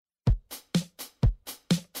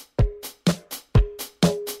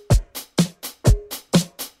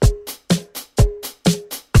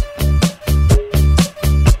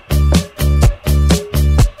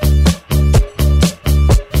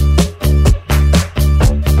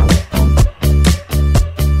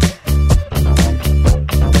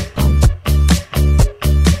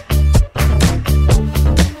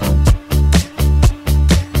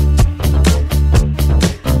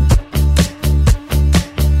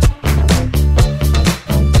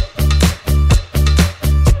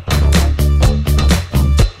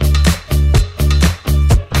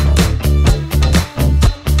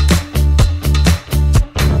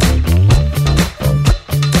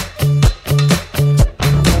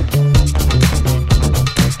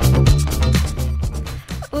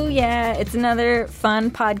It's another fun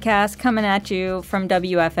podcast coming at you from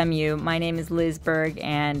WFMU. My name is Liz Berg,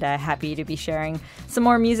 and happy to be sharing some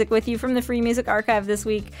more music with you from the Free Music Archive this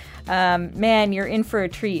week. Man, you're in for a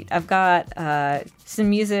treat. I've got some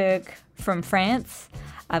music from France.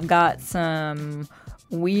 I've got some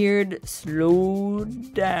weird,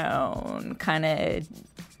 slowed down kind of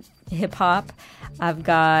hip-hop. I've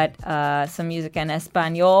got some music in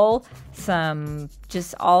Espanol, some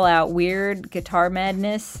just all-out weird guitar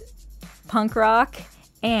madness, punk rock,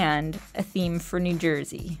 and a theme for New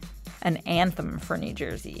Jersey. An anthem for New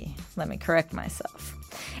Jersey. Let me correct myself.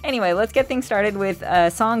 Anyway, let's get things started with a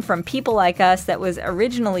song from People Like Us that was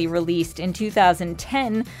originally released in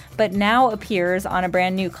 2010, but now appears on a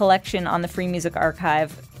brand new collection on the Free Music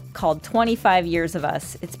Archive called 25 Years of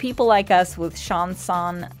Us. It's People Like Us with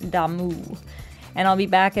Chanson d'amour. And I'll be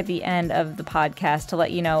back at the end of the podcast to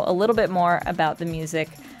let you know a little bit more about the music,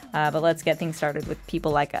 but let's get things started with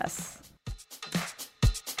People Like Us.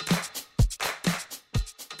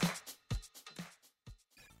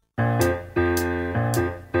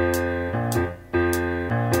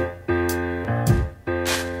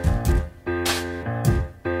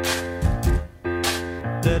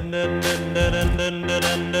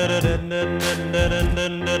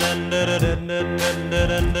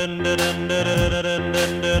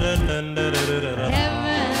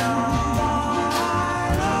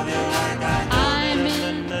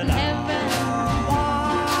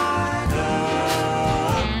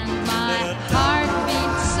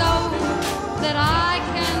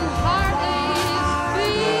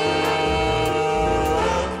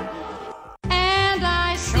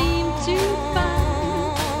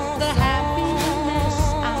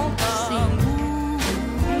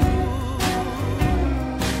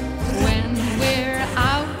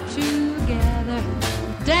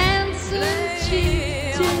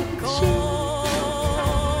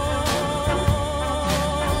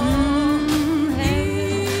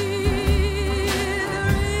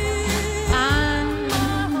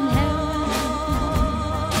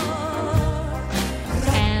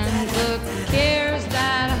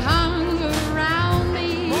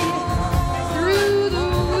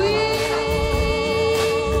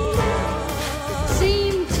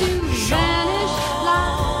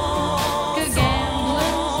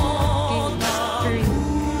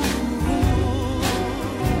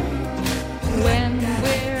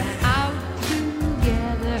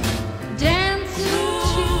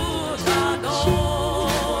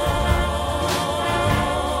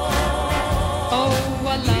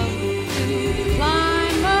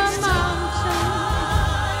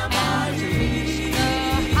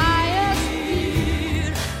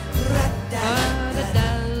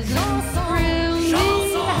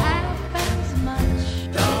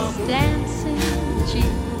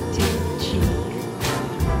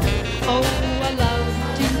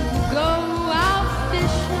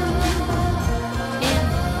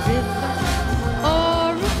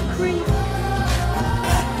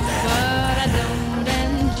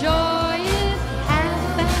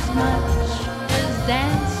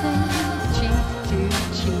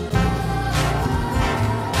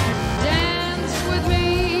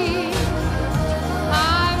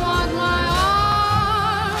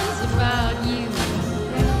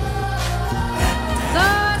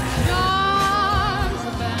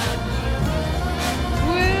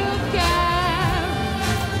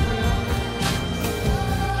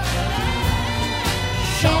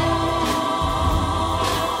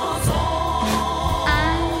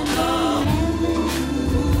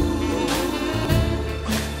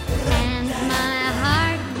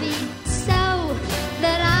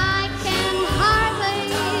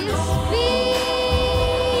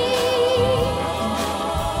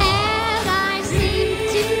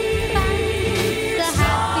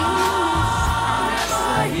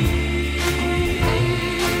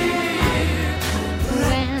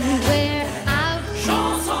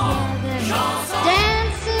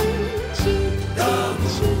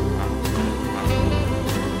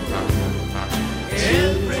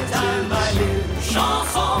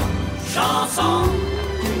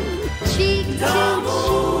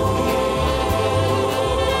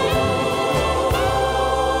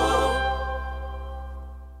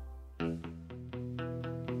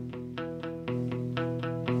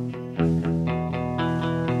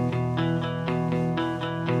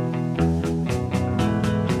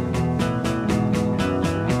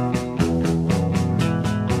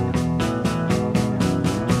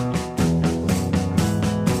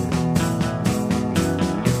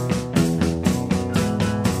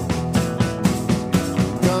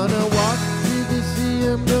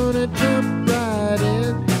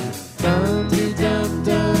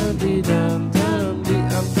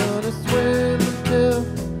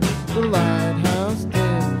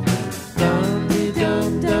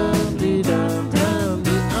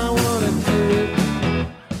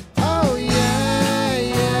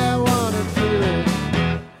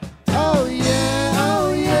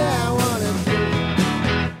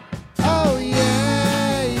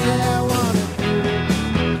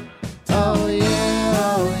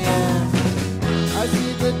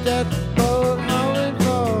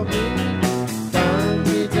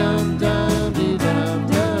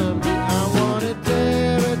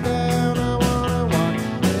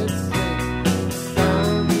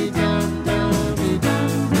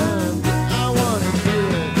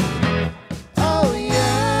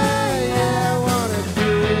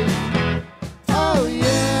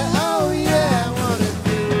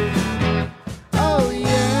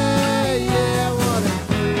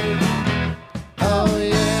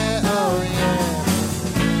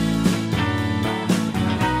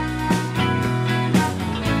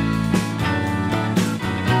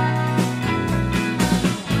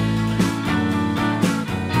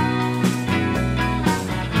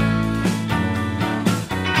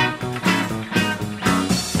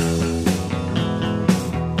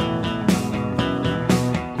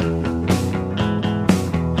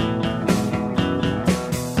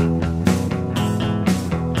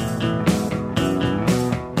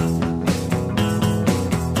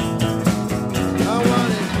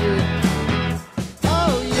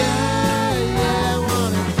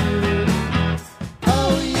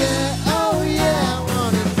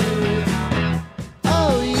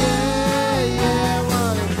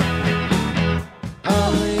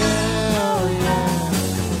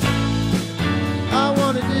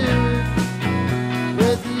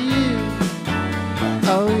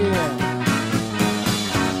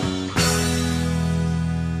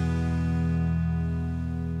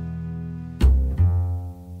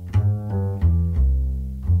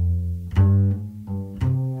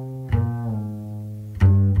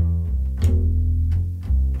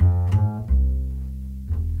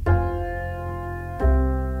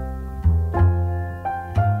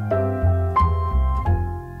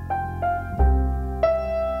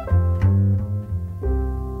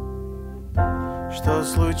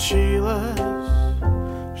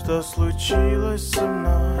 Что случилось со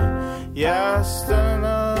мной? Я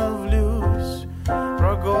становлюсь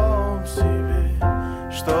врагом себе.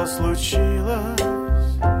 Что случилось?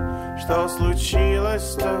 Что случилось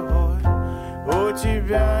с тобой? У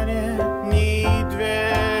тебя нет ни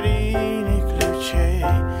двери, ни ключей.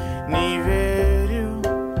 Не верю,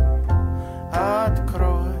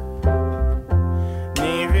 открой.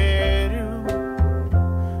 Не верю,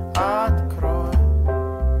 открой.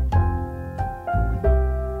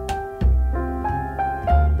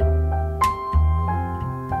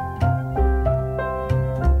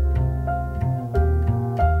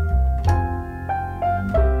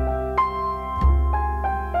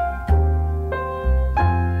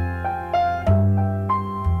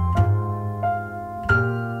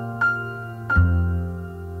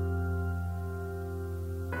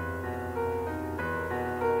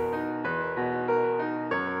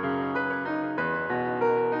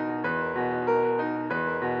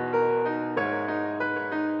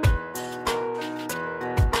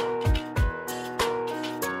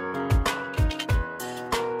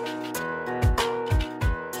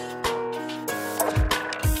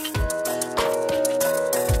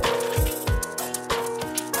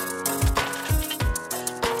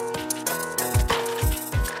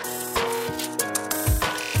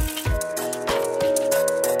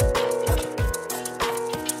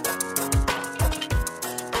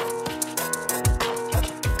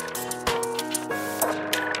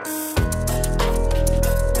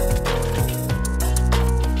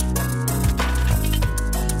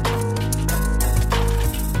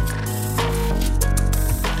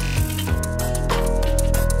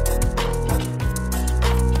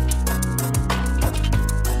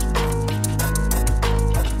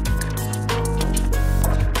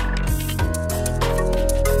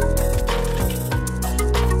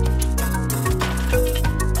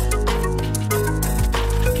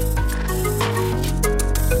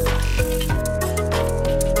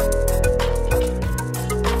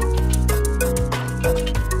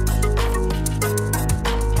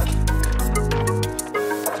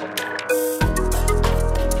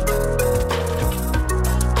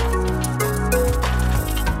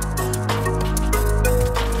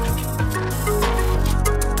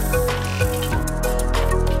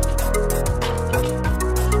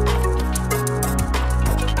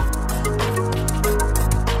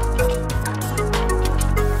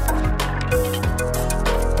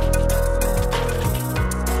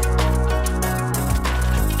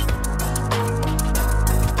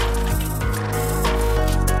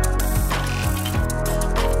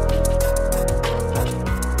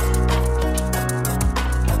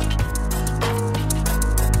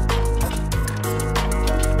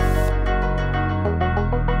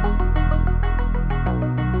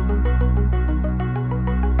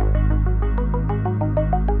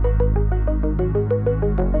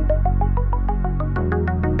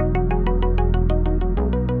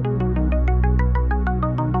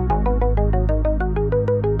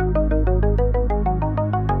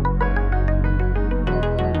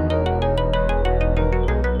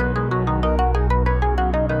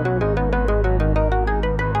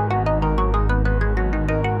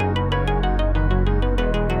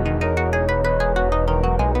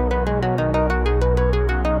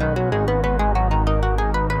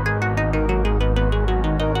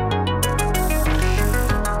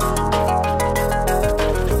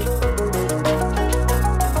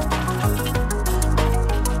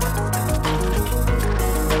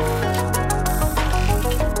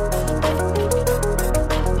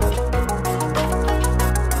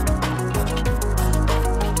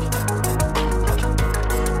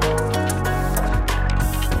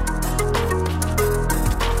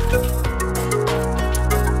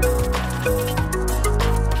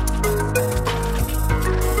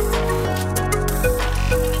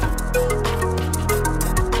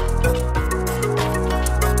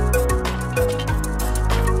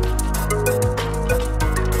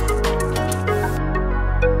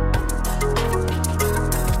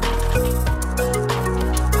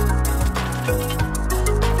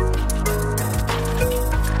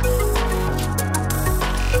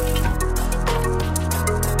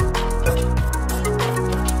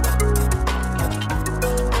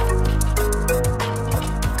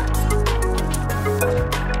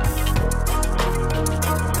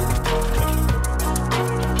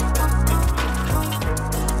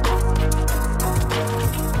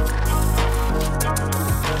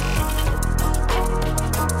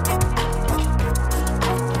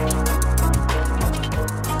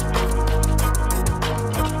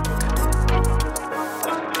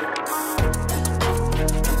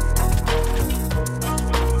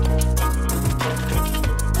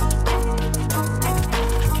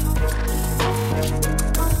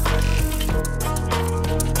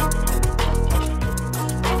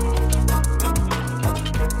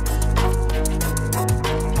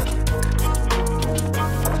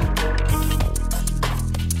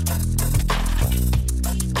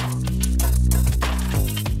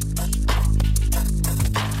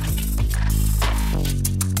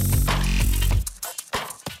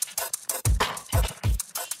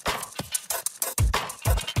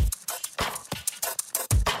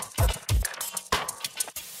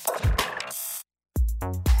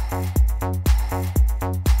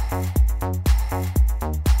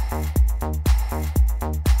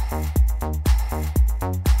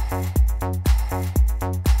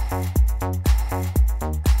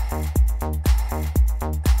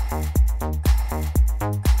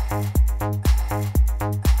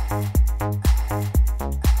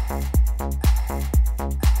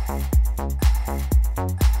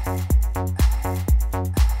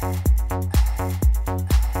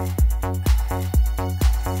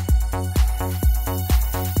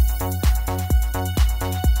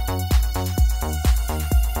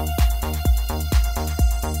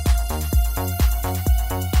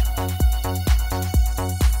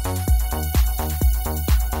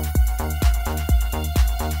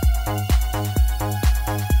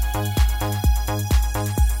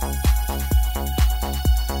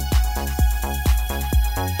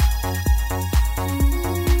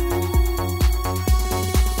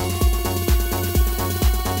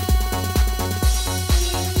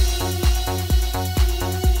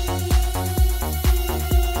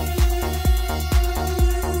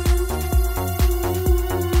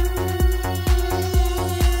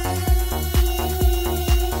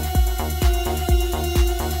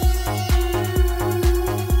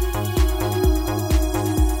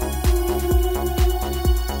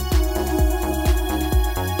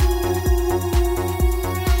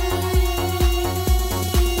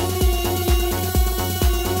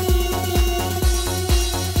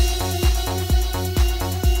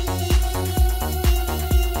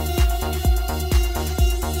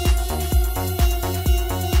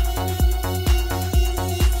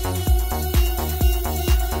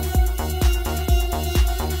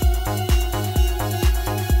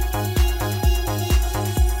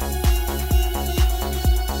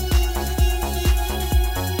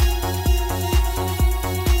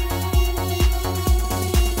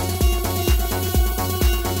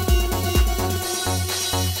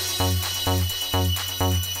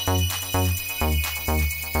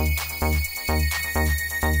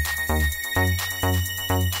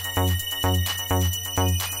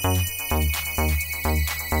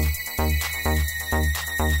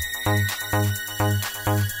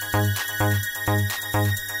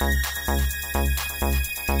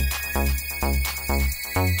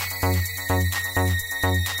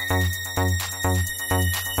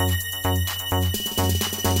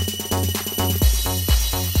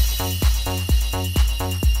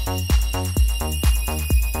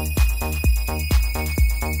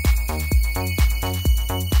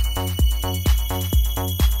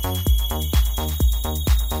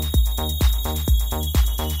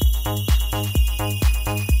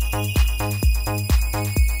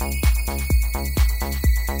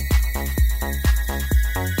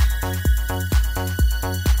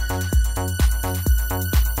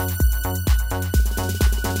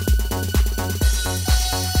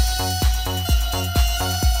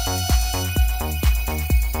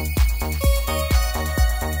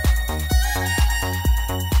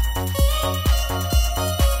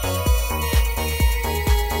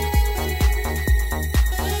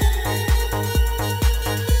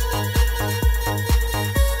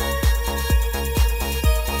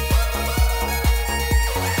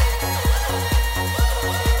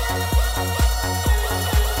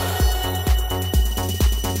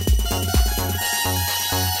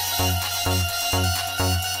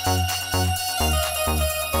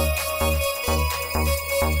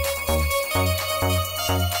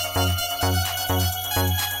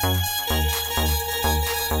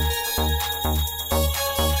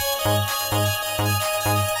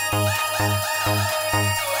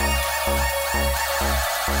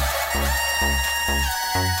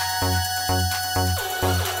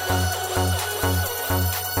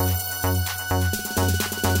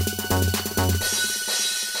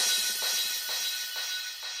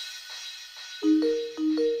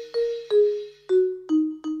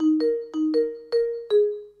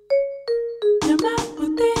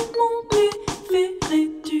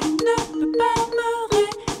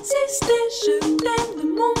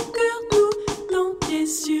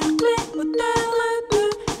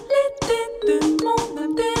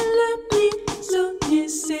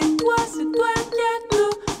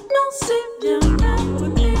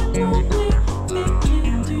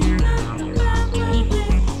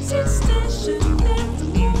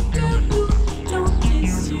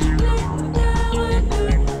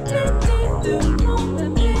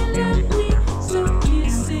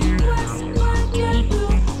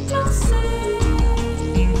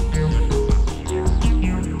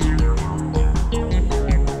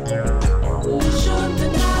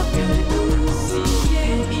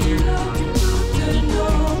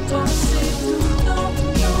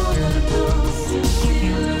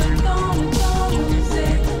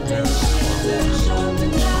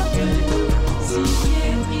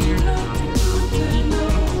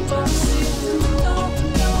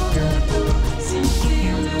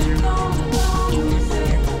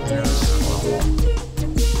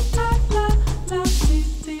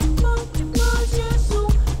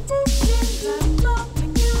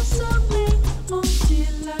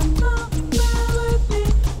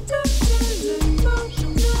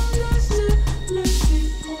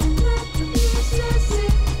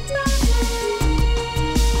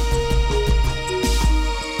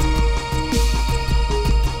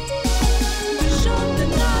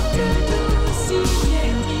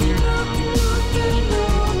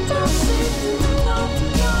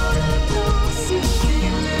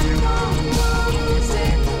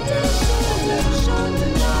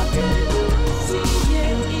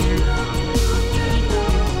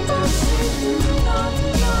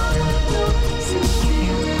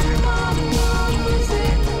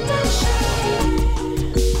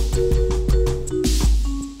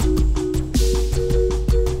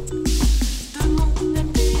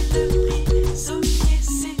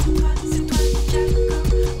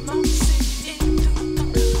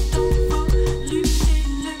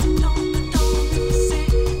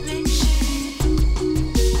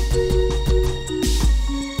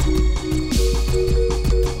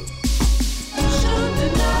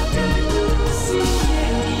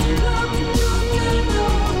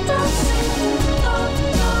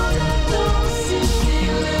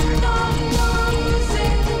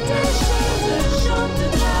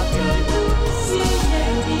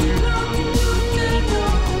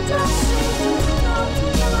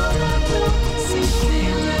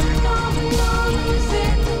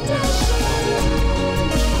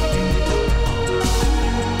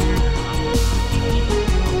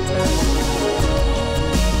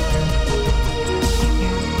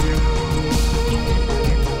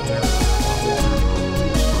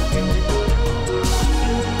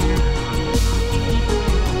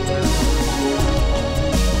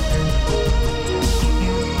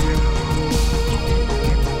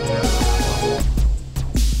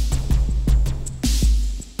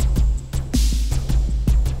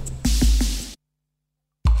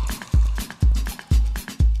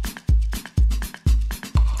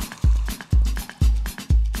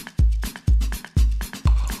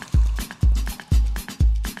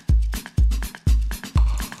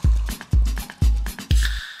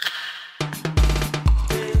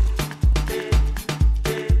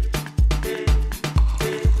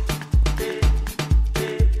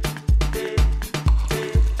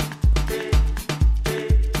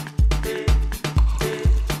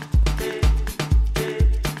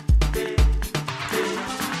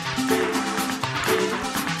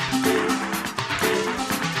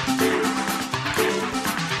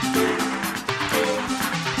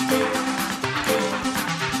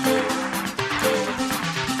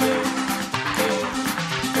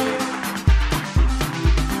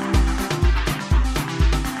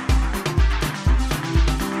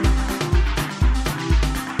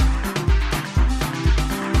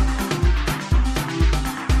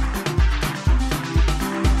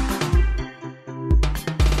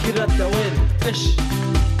 ish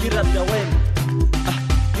kirata wen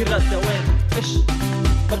kirata wen ish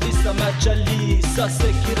Batista Majalisa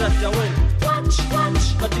se kirata wen watch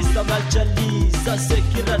Batista Majalisa se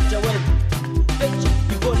kirata wen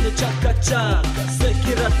Ivone chaka chaka se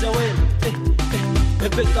kirata wen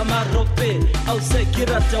Rebecca Marope au se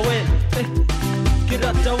kirata wen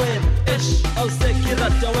kirata wen ish au se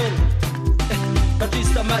kirata wen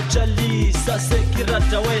Batista Majalisa se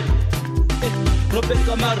kirata wen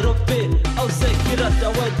Rebecca Marope au se kirata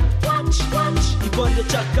wen watch Ivone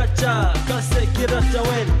chaka chaka se kirata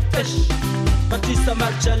wen ish Batista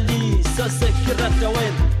Majalisa se kirata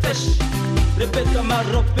wen ish Rebecca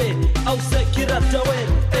Marope au se kirata wen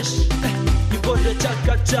ish Ivone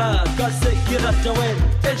chaka chaka se kirata wen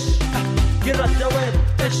ish kirata wen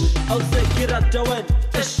ish au se kirata wen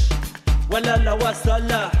ish Walala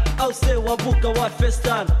wasala au se wavuka wa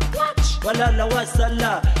festan Walala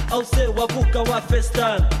wasala au se wavuka wa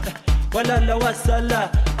festan Walala wasala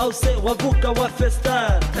au se wavuka wa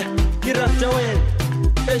festan Kirata wen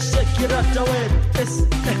eshe kirata wen es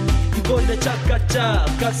Ivone chaka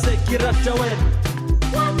chaka se kirata wen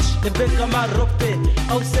Rebecca Marope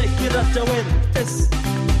au se kirata wen es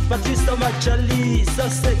Batista Majalisa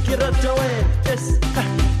se kirata wen es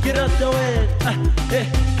kirata wen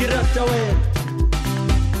kirata wen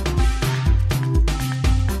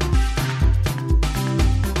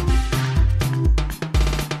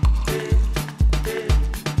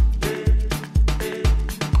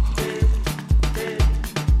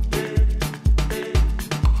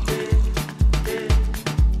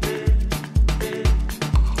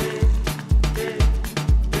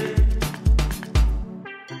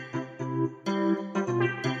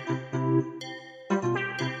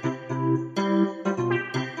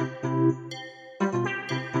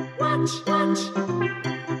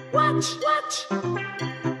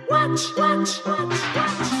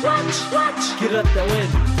Kirata wen,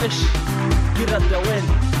 ish kirata wen,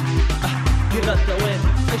 kirata wen,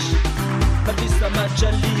 ish Batista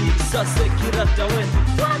Majalisa se kirata wen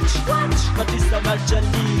watch Batista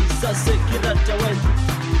Majalisa se kirata wen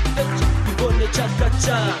Ivone chaka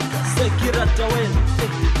chaka se kirata wen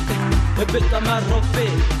Rebecca Marope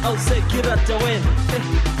au se kirata wen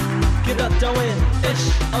kirata wen ish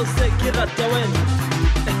au se kirata wen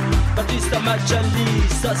Batista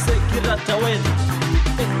Majalisa se kirata wen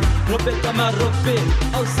Rebecca Marope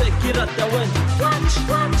au se kirata wen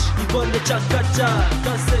watch Ivone chaka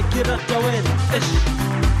chaka se kirata wen ish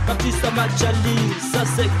Batista Majalisa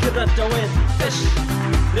se kirata wen ish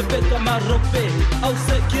Rebecca Marope au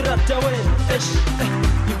se kirata wen ish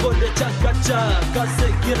Ivone chaka chaka se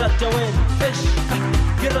kirata wen ish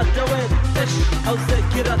kirata wen ish au se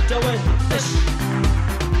kirata wen ish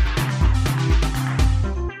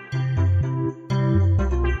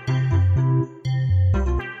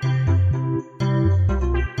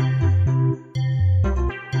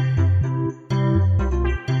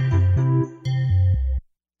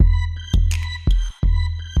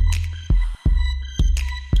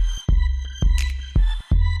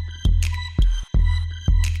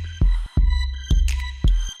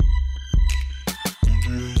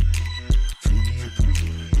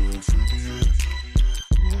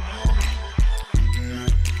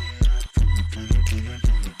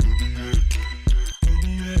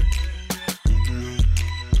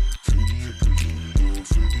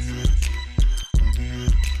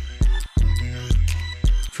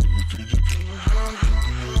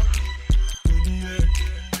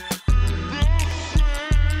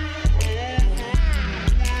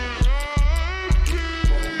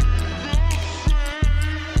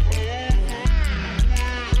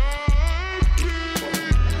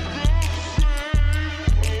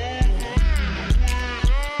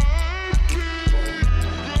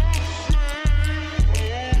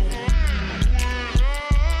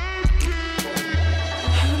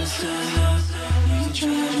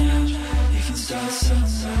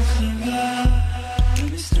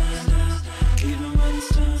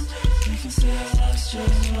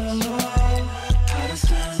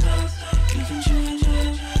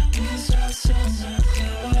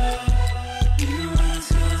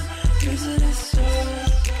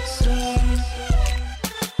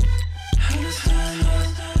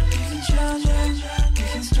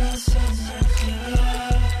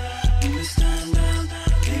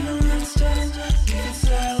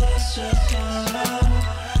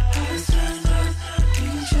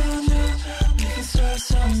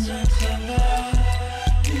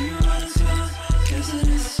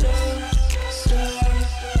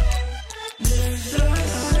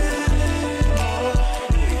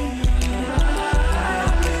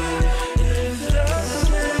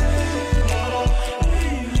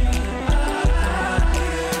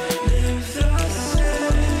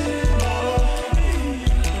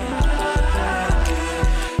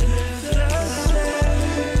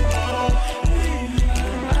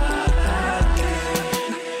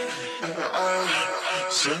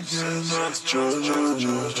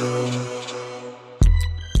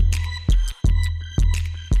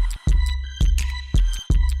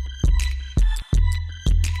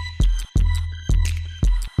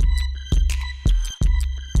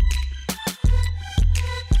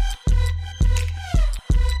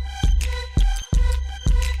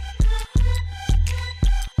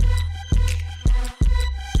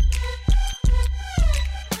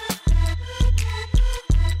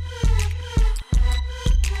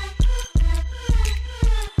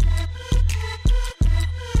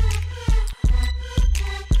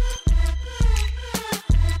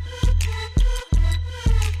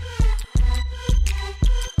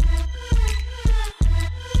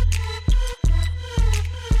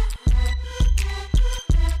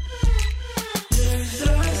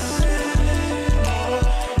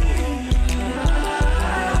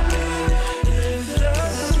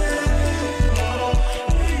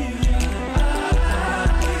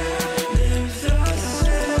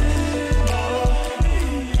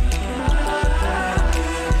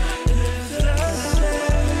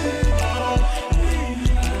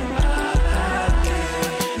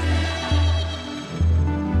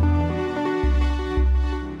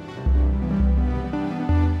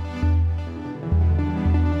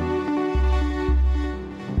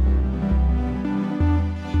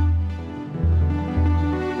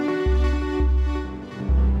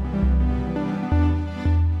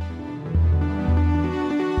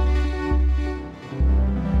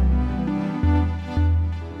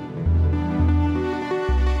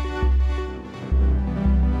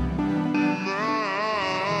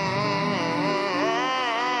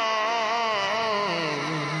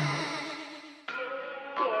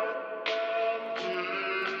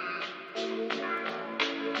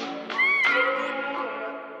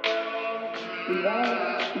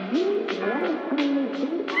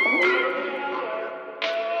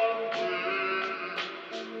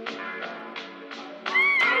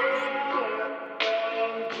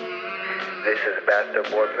This is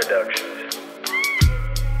Masterboard Productions.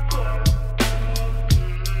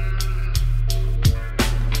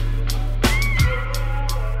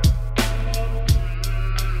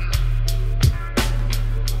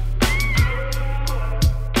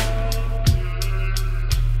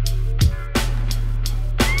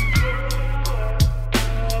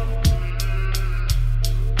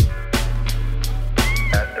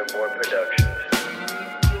 Masterboard Productions.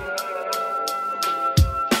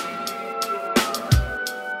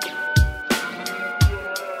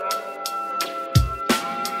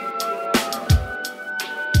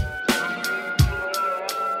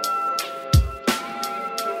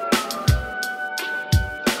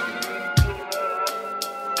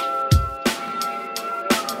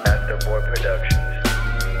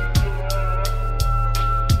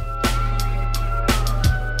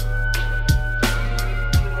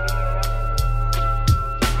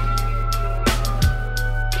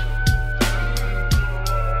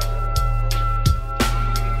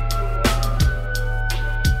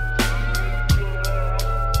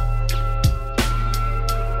 Masterboard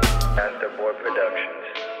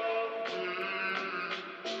Productions. Masterboard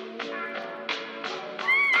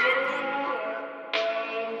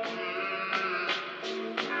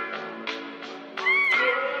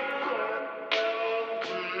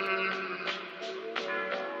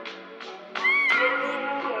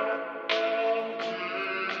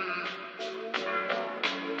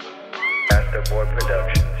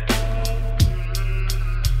Productions. Masterboard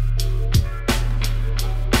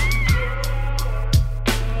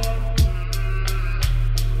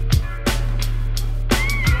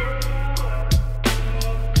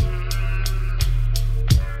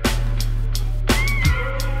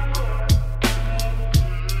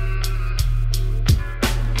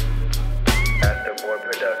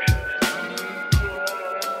Productions.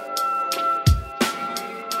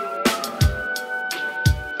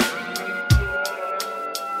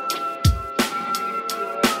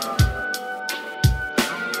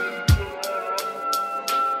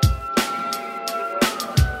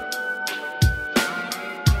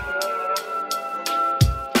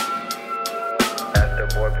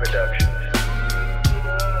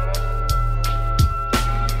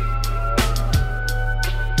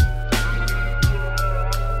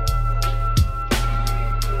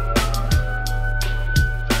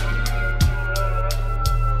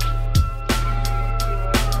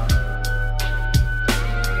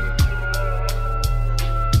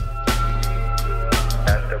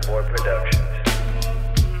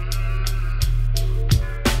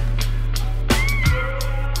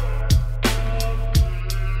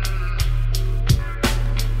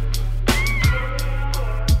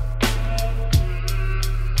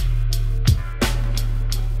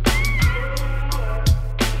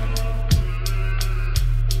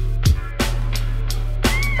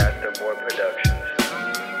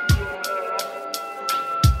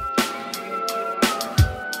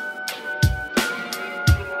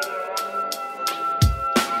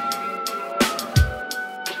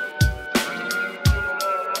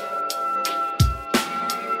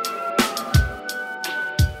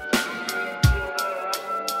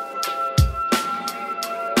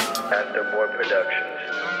 Afterboard Productions.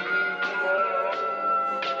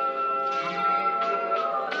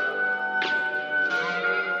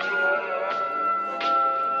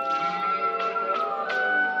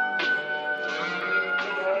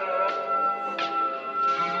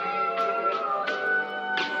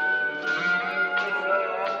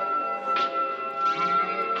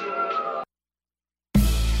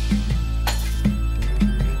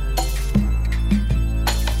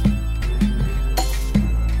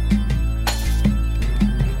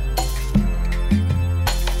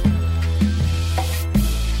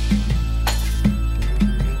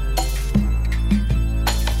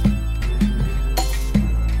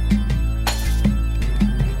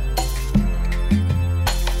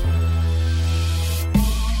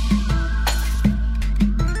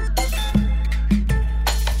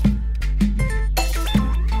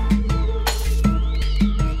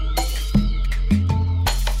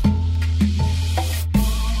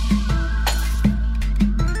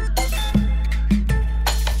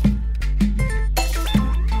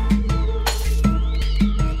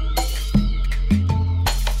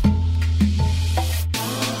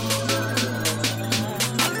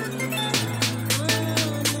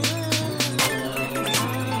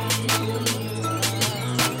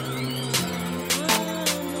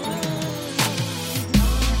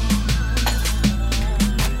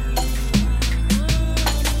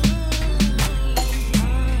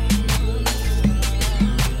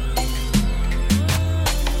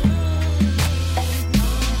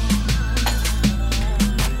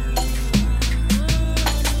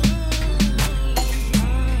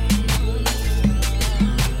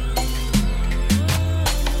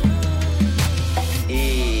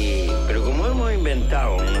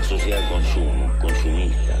 Una sociedad de consumo,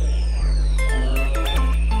 consumista.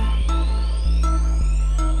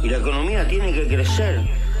 Y la economía tiene que crecer,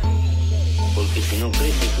 porque si no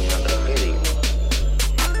crece es una tragedia.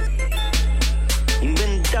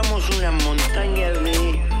 Inventamos una montaña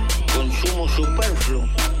de consumo superfluo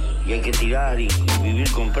y hay que tirar y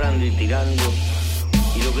vivir comprando y tirando.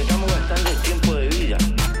 Y lo que estamos gastando es tiempo de vida.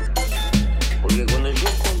 Porque cuando yo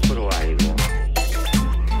compro algo,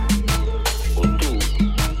 o tú,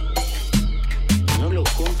 no lo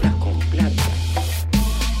compras con plata,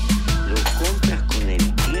 lo compras con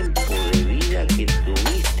el tiempo de vida que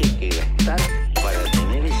tuviste que gastar para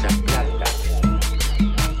tener esa plata.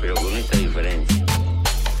 Pero con esta diferencia,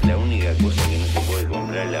 la única cosa que no se puede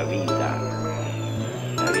comprar es la vida.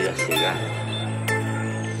 La vida se gasta.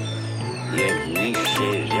 Y es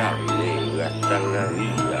miserable gastar la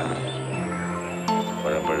vida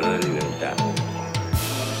para perder libertad.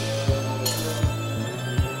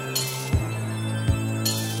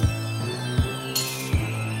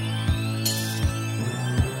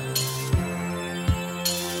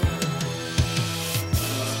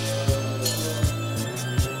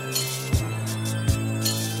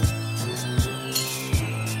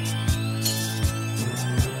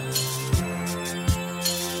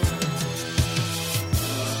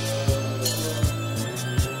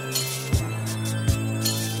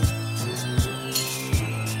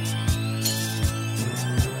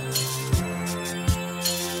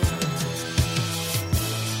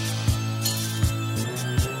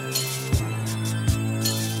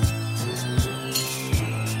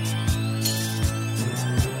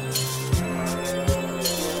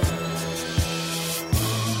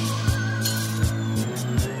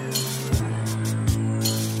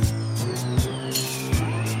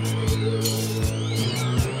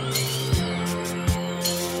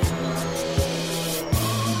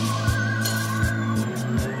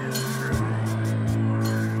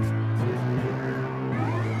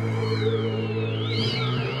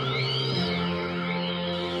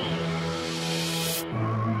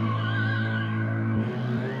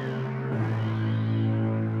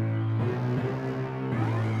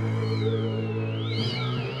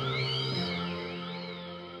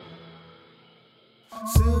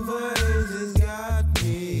 Silver has got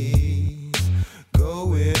me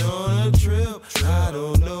going on a trip. I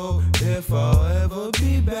don't know if I'll ever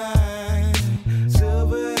be back.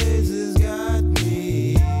 Silver has got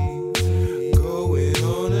me going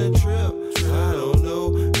on a trip. I don't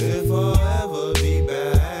know if I'll ever be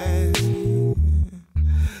back.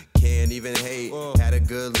 Can't even hate. Had a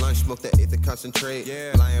good lunch, smoked the eighth to concentrate.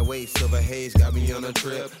 Lying weight, silver haze got me on a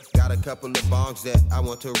trip. Got a couple of bongs that I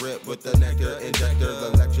want to rip with the nectar injector.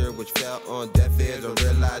 The lecture which fell on deaf ears. I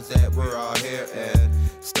realize that we're all here and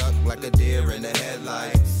stuck like a deer in the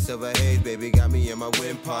headlights. Silver haze, baby, got me in my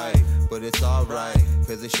windpipe. But it's alright,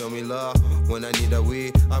 cause it show me love. When I need a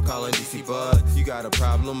weed, I'm calling DC Bud. You got a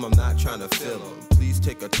problem, I'm not trying to fill 'em. Please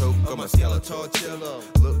take a toke of my skeletal chiller.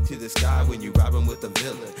 Look to the sky when you robbing with the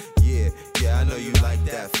villain. Yeah, I know you like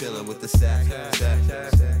that feeling with the sack.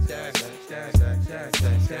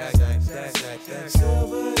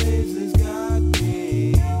 Silver haze has got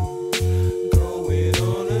me going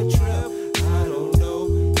on a trip. I don't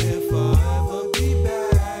know if I'll ever be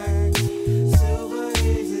back. Silver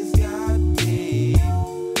haze has got me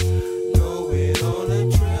going on a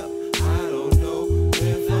trip. I don't know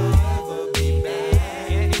if I'll ever be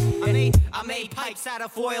back. I made pipes out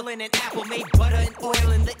of oil and an apple. Made butter and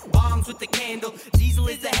oil and lit bombs with the candle. Diesel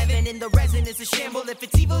is the heaven and the resin is a shamble. If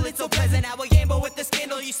it's evil, it's so pleasant. I will gamble with the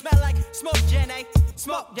scandal. You smell like smoke, Jenny.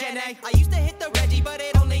 Smoke, Jenny. I used to hit the Reggie, but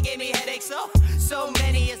it only gave me headaches. So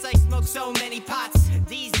many, it's like smoke so many pots.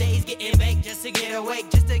 These days getting baked just to get awake,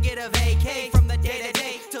 just to get a vacay from the day to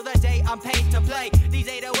day till the day I'm paid to play. These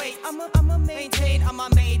 808s, I'ma maintain on my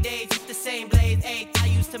Maydays with the same blaze. I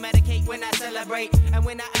used to medicate when I celebrate, and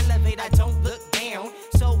when I elevate, I don't look down.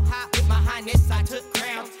 So high with my highness, I took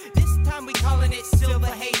crowns. This time we calling it silver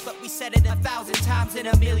haze, but we said it 1,000 times in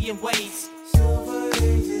a million ways. Silver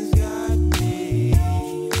haze has got me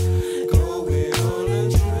going on a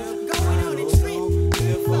trip. Going on a trip.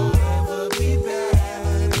 If I'll ever be back.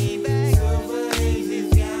 Silver haze has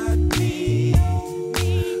got me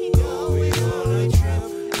going on a trip.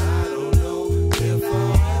 I don't know if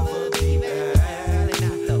I'll ever be back.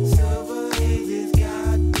 Silver haze has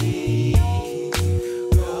got me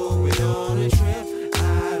going on a trip. I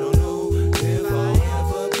don't know if I'll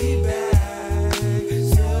ever be back.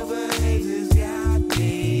 Silver haze has got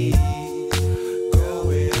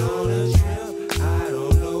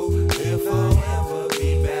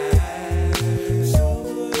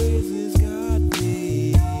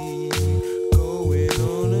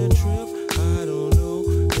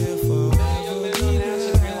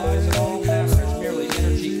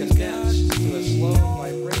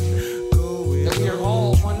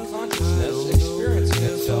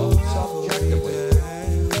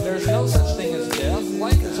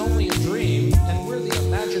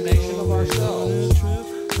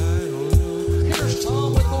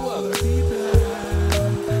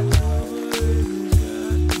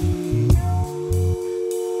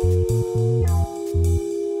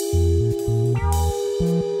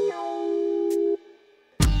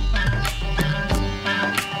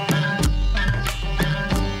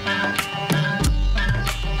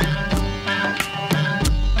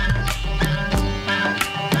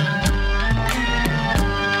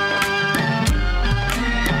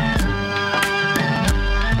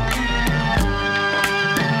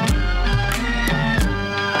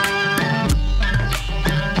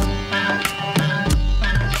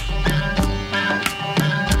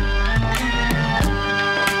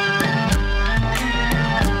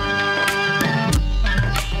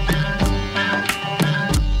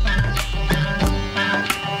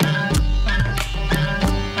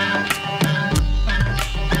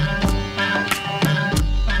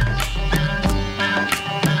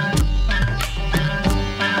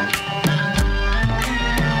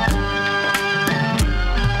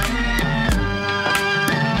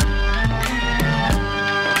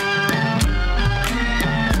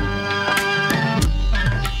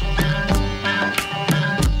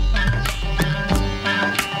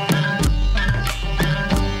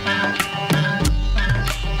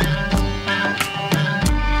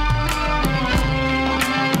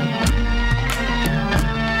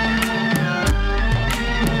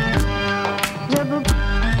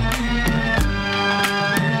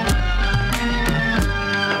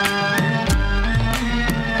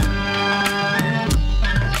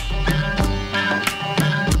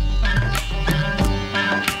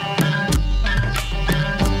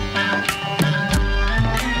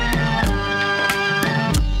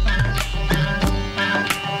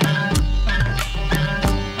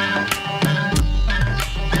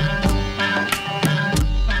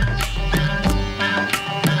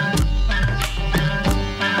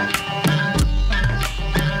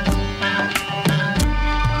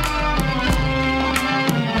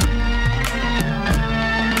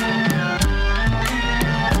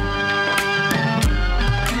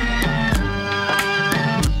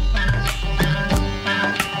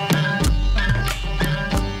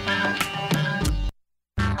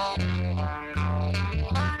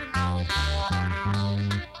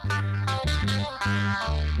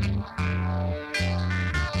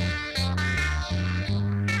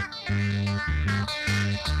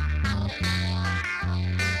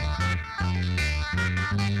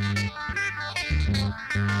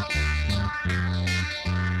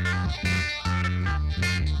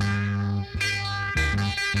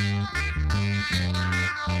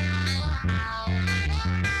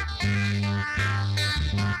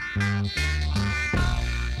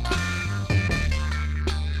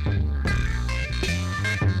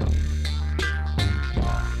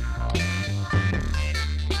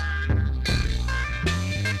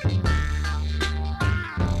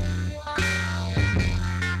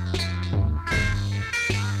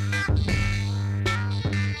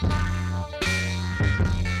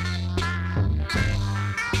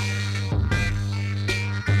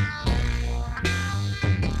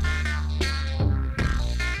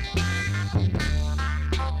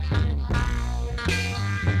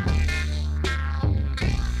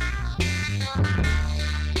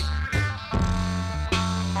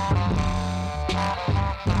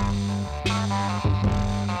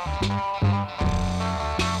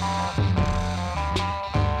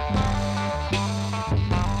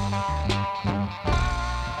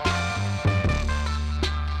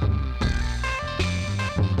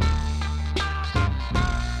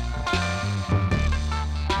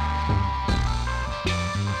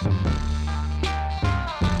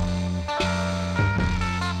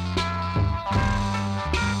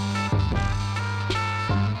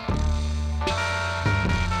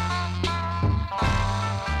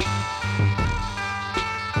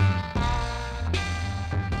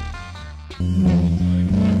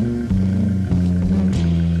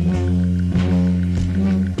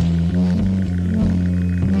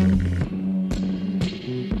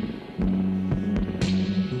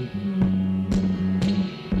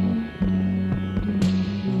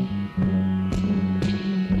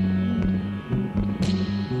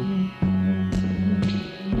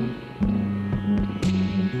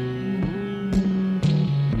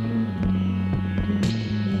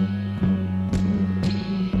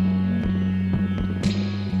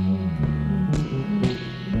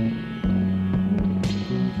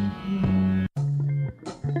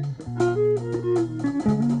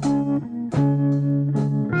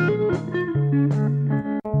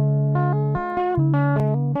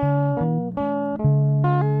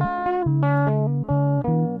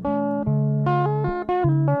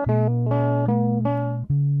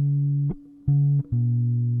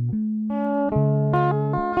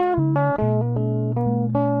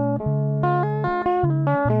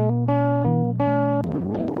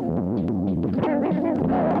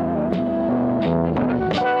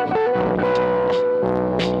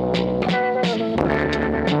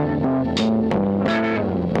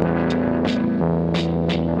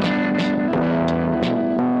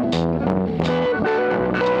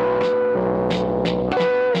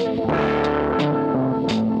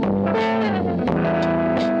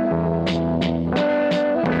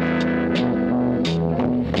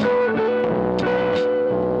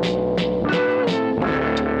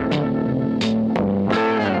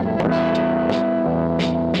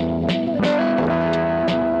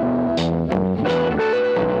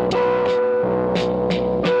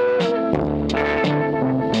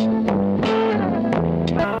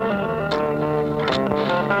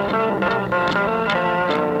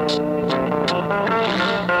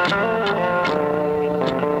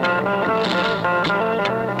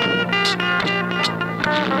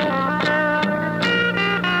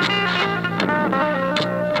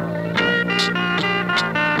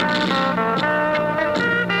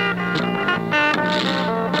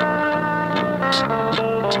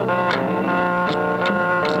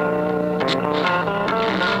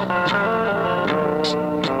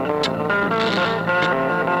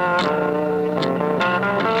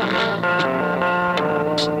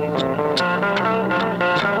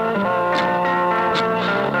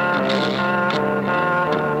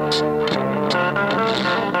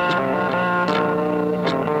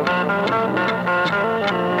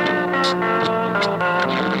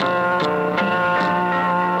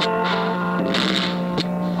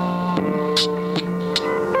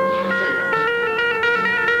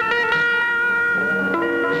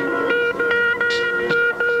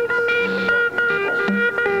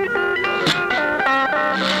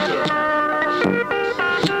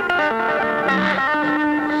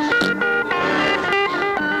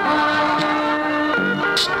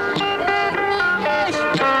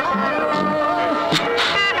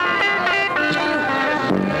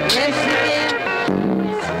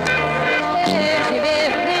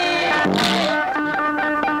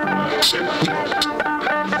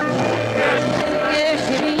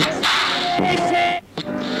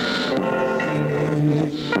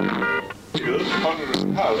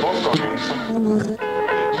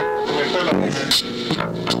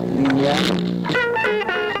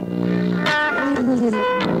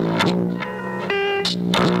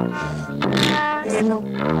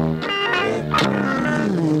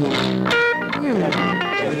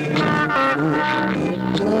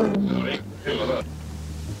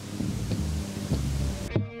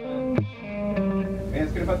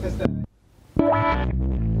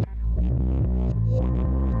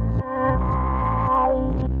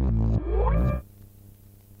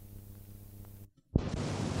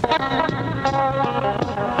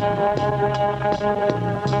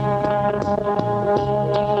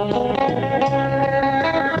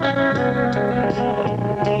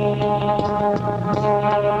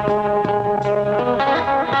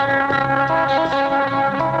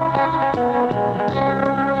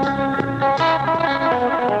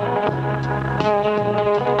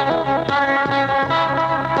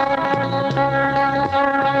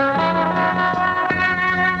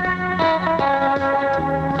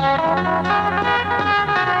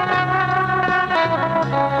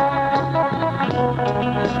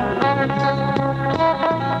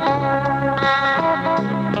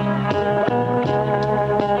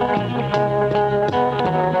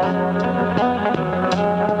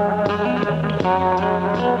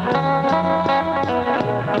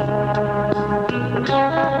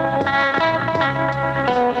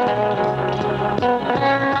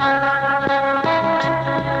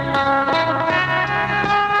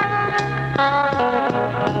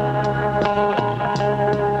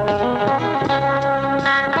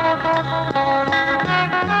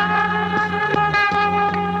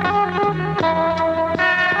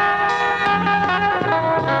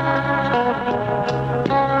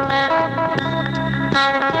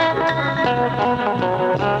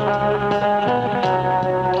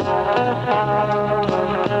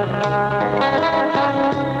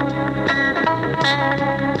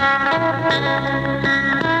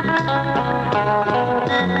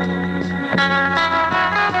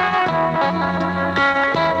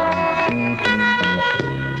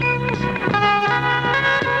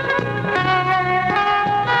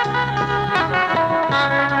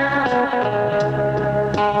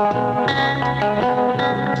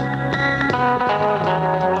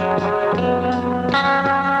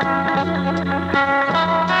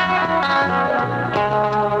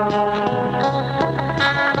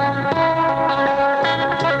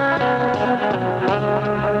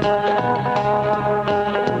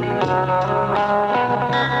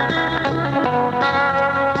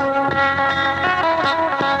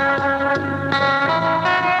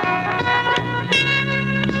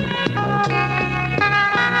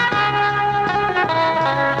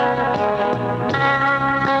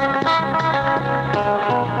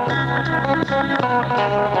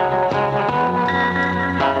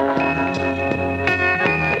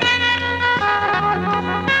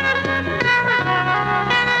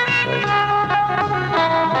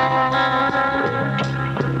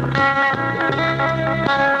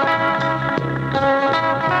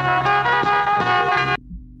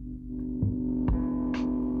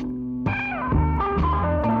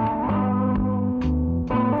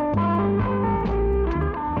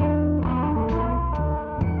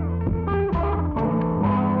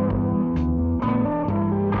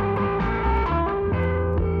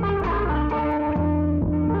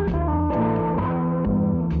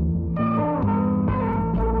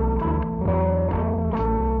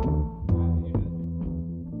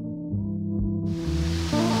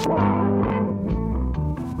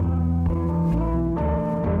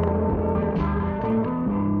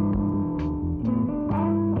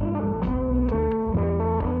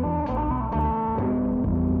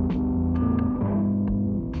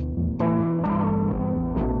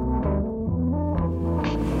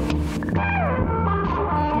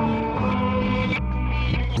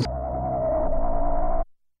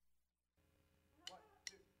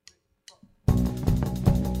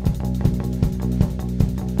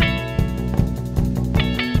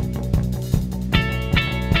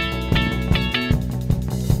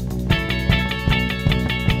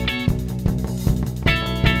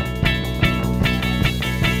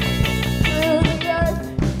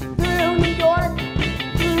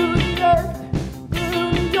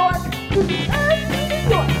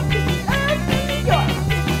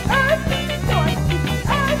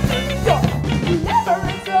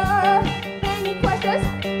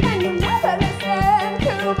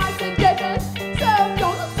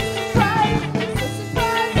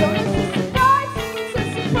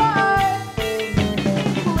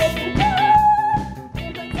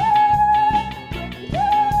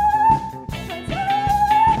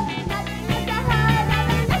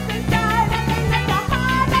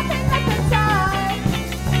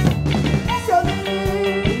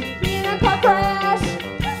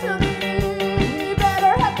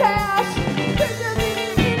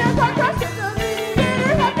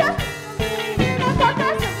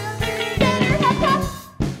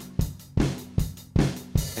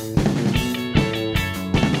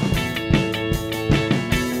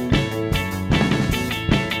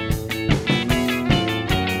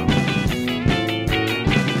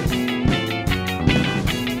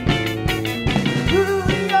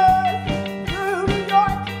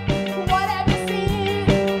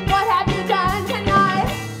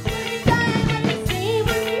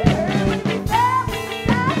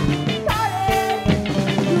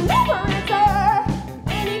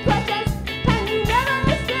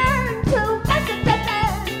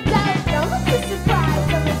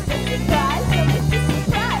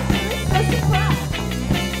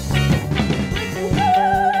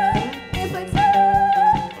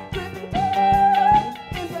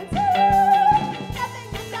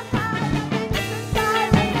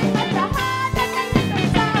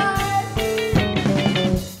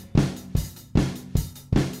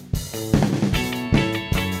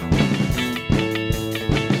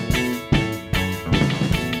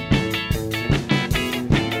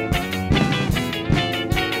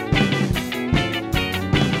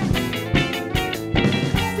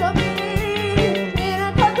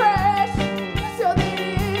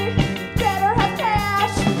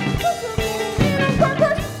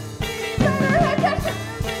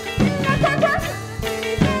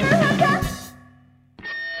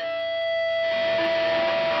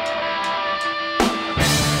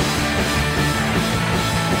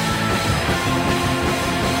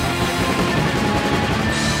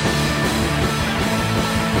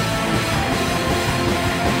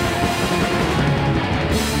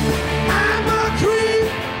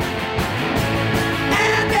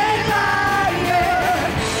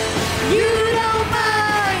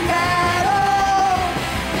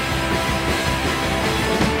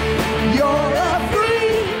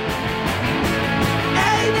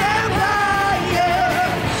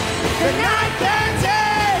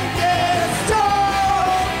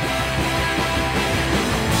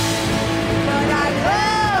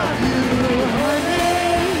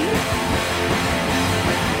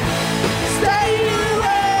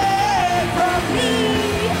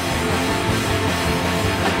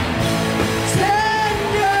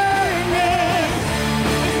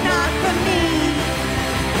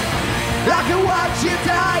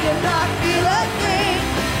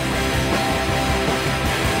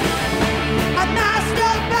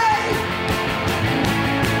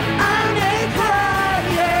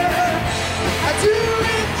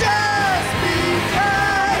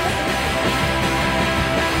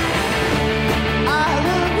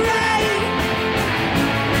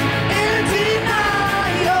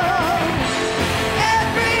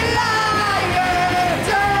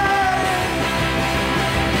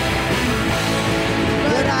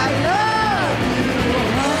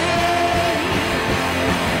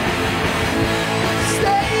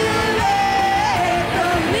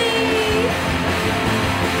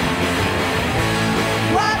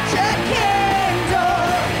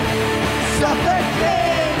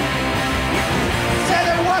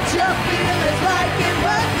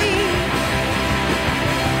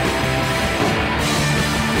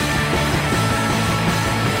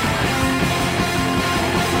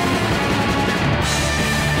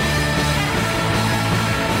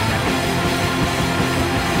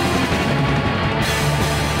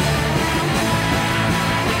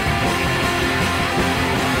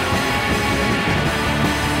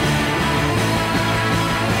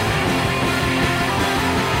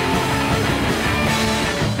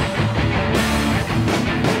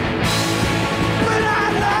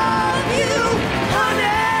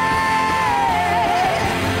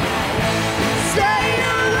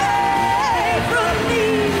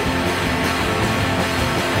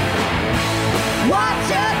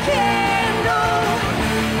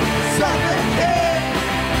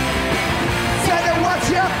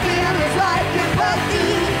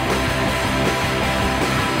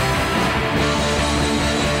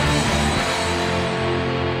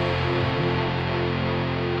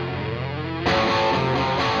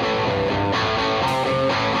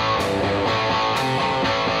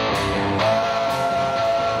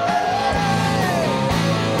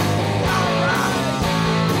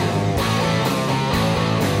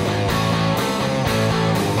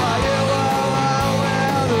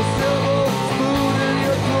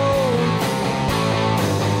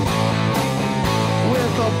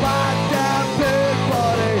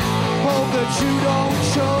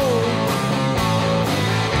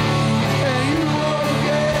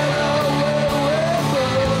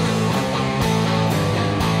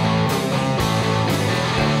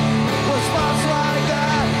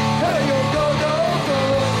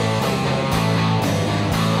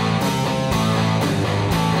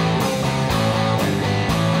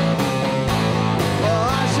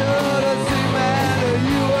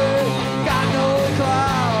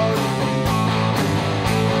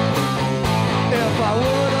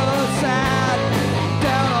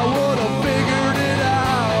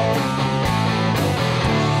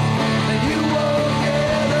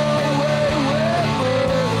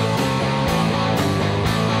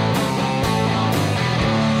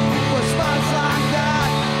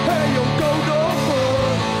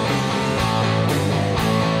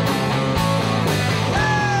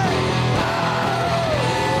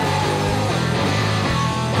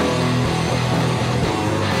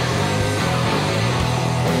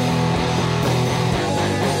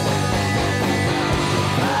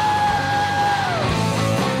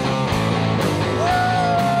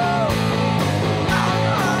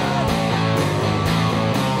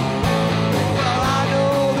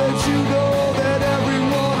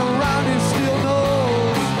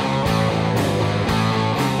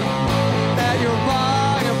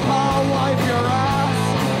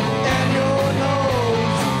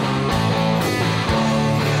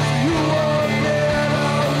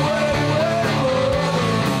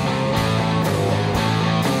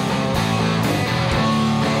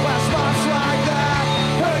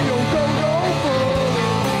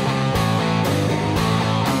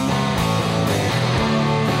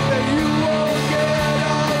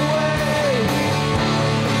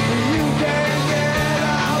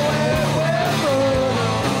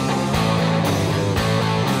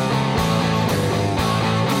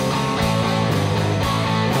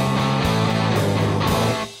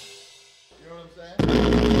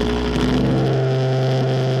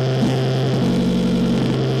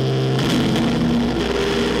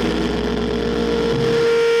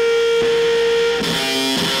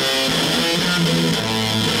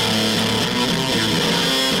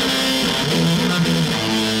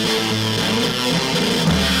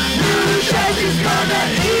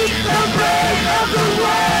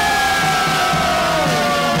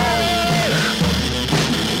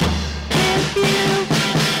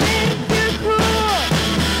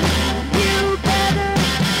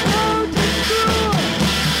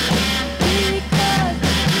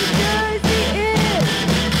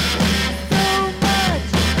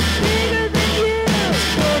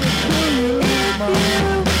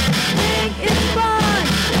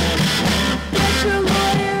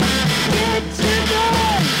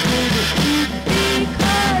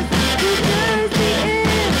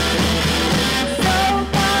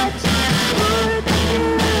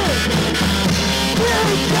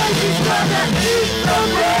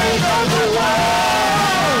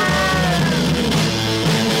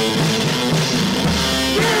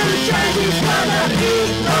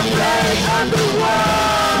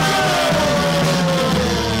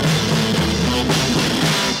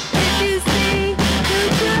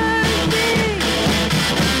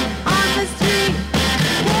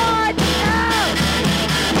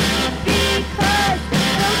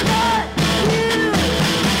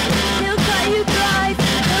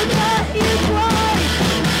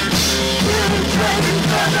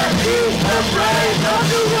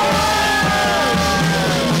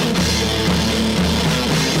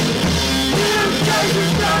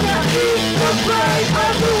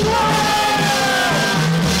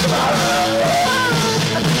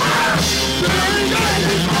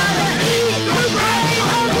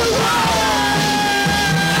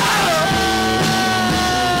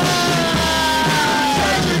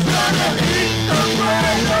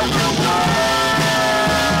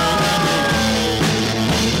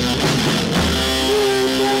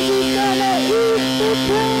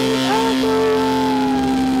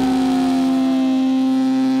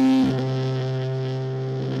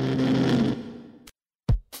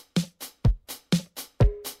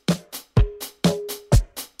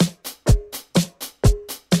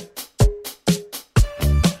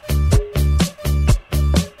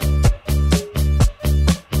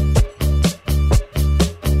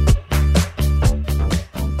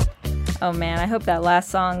Oh man, I hope that last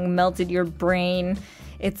song melted your brain.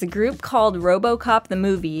 It's a group called RoboCop the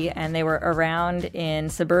Movie, and they were around in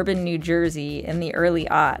suburban New Jersey in the early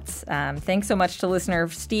aughts. Thanks so much to listener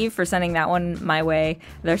Steve for sending that one my way.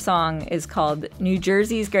 Their song is called New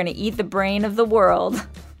Jersey's Gonna Eat the Brain of the World.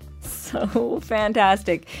 So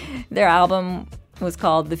fantastic. Their album was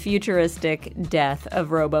called The Futuristic Death of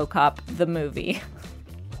RoboCop, the movie.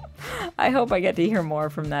 I hope I get to hear more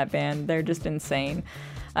from that band. They're just insane.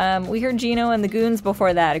 We heard Gino and the Goons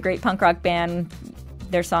before that, a great punk rock band.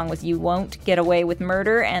 Their song was You Won't Get Away with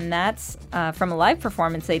Murder, and that's from a live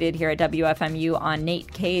performance they did here at WFMU on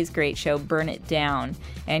Nate K's great show, Burn It Down.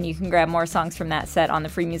 And you can grab more songs from that set on the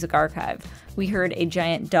Free Music Archive. We heard A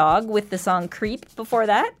Giant Dog with the song Creep before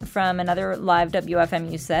that from another live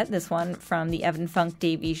WFMU set, this one from the Evan Funk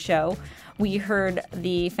Davies show. We heard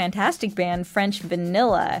the fantastic band French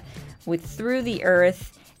Vanilla with Through the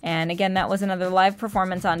Earth. And again, that was another live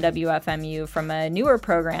performance on WFMU from a newer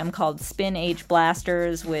program called Spin Age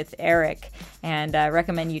Blasters with Eric. And I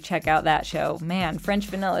recommend you check out that show. Man, French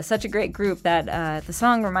Vanilla, such a great group that the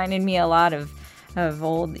song reminded me a lot of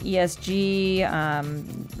old ESG,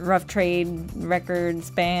 Rough Trade Records,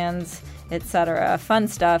 bands, etc. Fun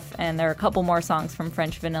stuff. And there are a couple more songs from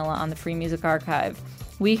French Vanilla on the Free Music Archive.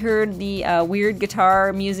 We heard the weird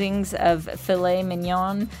guitar musings of Filet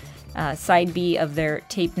Mignon, side B of their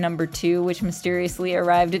tape number 2, which mysteriously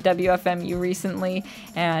arrived at WFMU recently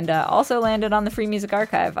and also landed on the Free Music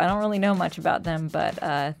Archive. I don't really know much about them, but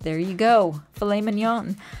there you go. Filet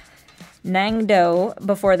Mignon. Nangdo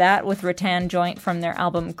before that with Rattan Joint from their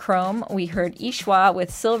album Chrome. We heard Ishwa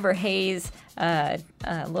with Silver Haze, a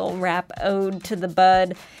little rap ode to the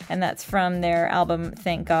bud, and that's from their album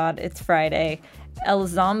Thank God It's Friday. El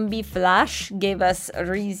Zombie Flash gave us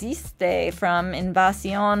Resiste from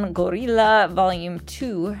Invasion Gorilla Volume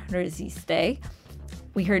 2, Resiste.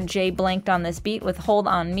 We heard Jay Blanked on This Beat with Hold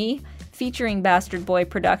On Me, featuring Bastard Boy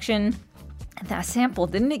Production. That sample,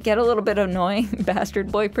 didn't it get a little bit annoying?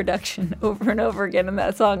 Bastard Boy Production over and over again in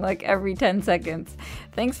that song, like every 10 seconds.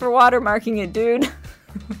 Thanks for watermarking it, dude.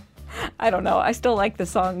 I don't know, I still like the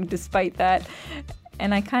song despite that.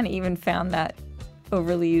 And I kind of even found that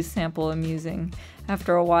overly used sample amusing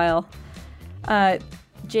after a while.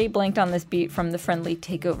 Jay Blanked on This Beat from the Friendly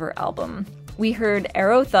Takeover album. We heard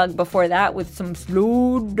Arrow Thug before that with some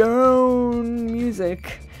slowed down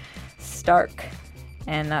music. Stark.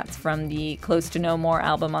 And that's from the Close to No More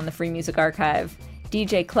album on the Free Music Archive.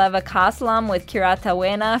 DJ Cleva Kaslam with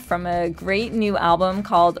Kiratawena from a great new album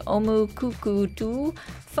called Omu Kuku 2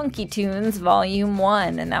 Funky Tunes Volume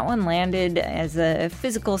 1. And that one landed as a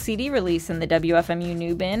physical CD release in the WFMU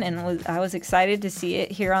New Bin, and I was excited to see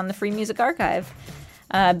it here on the Free Music Archive.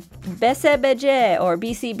 BCBG or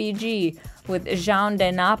BCBG with Jean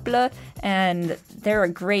de Naples, and they're a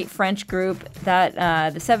great French group. That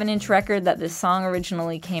the 7-inch record that this song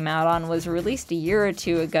originally came out on was released a year or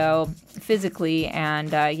two ago physically,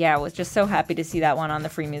 and I was just so happy to see that one on the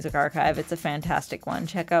Free Music Archive. It's a fantastic one.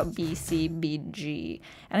 Check out BCBG.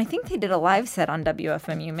 And I think they did a live set on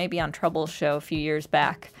WFMU, maybe on Trouble's show a few years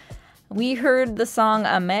back. We heard the song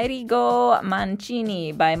Amerigo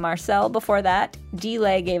Mancini by Marcel before that.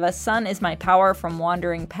 Delay gave us Sun Is My Power from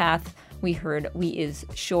Wandering Path. We heard We Is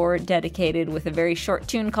Sure Dedicated with a very short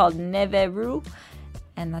tune called Neveru,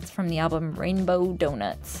 and that's from the album Rainbow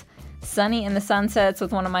Donuts. Sunny in the Sunsets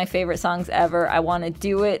with one of my favorite songs ever, I Wanna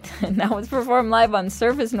Do It, and that was performed live on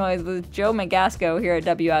Surface Noise with Joe Magasco here at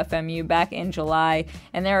WFMU back in July,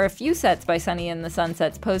 and there are a few sets by Sunny in the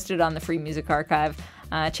Sunsets posted on the Free Music Archive.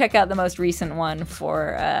 Check out the most recent one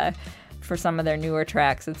for some of their newer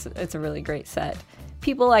tracks. It's a really great set.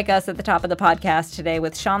 People Like Us at the top of the podcast today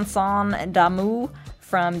with Chanson d'amour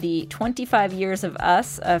from the 25 Years of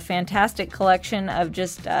Us, a fantastic collection of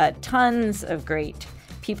just tons of great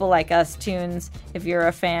People Like Us tunes. If you're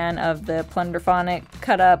a fan of the plunderphonic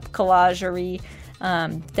cut-up collagerie,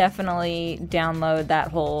 definitely download that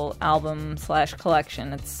whole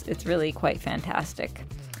album/collection. It's really quite fantastic.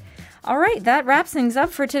 All right, that wraps things up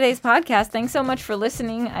for today's podcast. Thanks so much for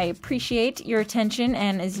listening. I appreciate your attention,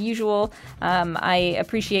 and as usual, I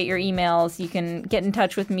appreciate your emails. You can get in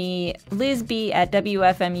touch with me,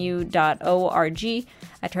 lizb@wfmu.org.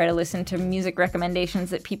 I try to listen to music recommendations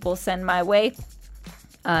that people send my way.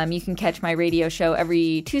 You can catch my radio show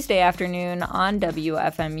every Tuesday afternoon on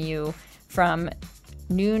WFMU from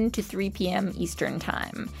noon to 3 p.m. Eastern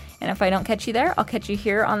Time. And if I don't catch you there, I'll catch you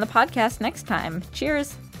here on the podcast next time.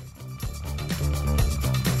 Cheers!